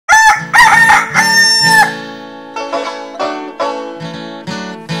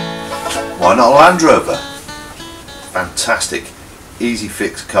Why not a Land Rover? Fantastic, easy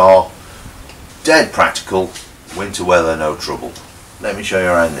fix car, dead practical, winter weather no trouble. Let me show you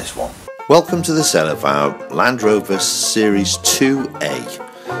around this one. Welcome to the sale of our Land Rover Series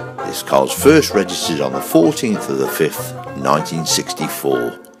 2A. This car was first registered on the 14th of the 5th,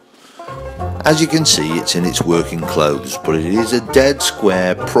 1964. As you can see, it's in its working clothes, but it is a dead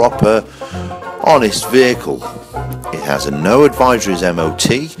square, proper, honest vehicle. It has a no advisories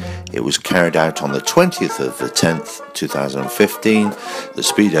MOT. It was carried out on the 20th of the 10th, 2015. The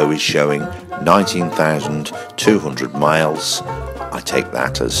speedo is showing 19,200 miles. I take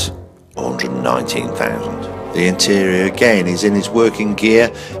that as 119,000. The interior again is in its working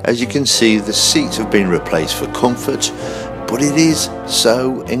gear. As you can see, the seats have been replaced for comfort, but it is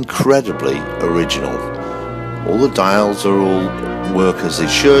so incredibly original. All the dials are all work as they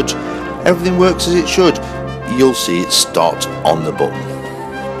should. Everything works as it should. You'll see it start on the button.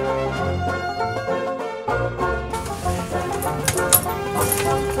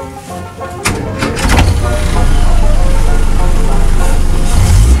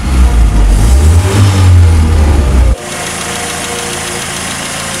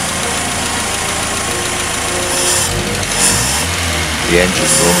 The engine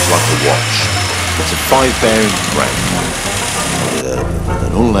runs like a watch. It's a 5-bearing crank with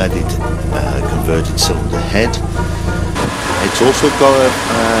an unleaded converted cylinder head. It's also got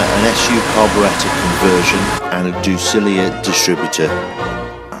an SU carburetor conversion and a Ducilia distributor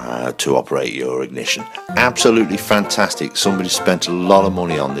to operate your ignition. Absolutely fantastic. Somebody spent a lot of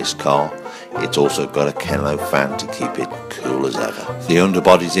money on this car. It's also got a Kenlo fan to keep it cool as ever. The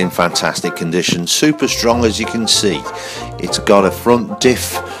underbody's in fantastic condition, super strong as you can see. It's got a front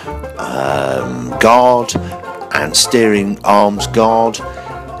diff guard and steering arms guard.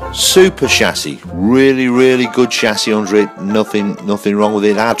 Super chassis, really good chassis under it. Nothing wrong with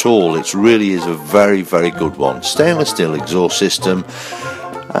it at all. It really is a very good one. Stainless steel exhaust system.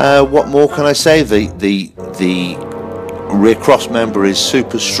 What more can I say? The rear cross member is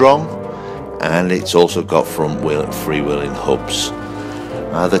super strong, and it's also got front wheel freewheeling hubs.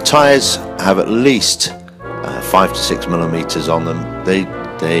 The tyres have at least 5 to 6 millimeters on them. They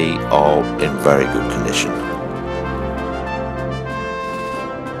are in very good condition.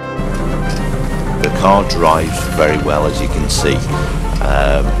 The car drives very well, as you can see.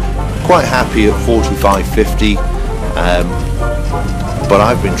 Quite happy at 45-50, but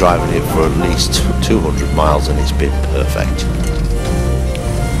I've been driving it for at least 200 miles and it's been perfect.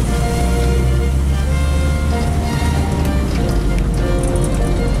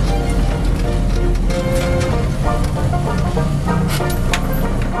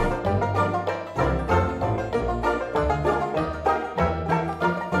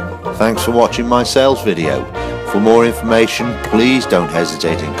 Thanks for watching my sales video. For more information, please don't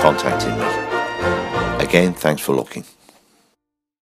hesitate in contacting me. Again, thanks for looking.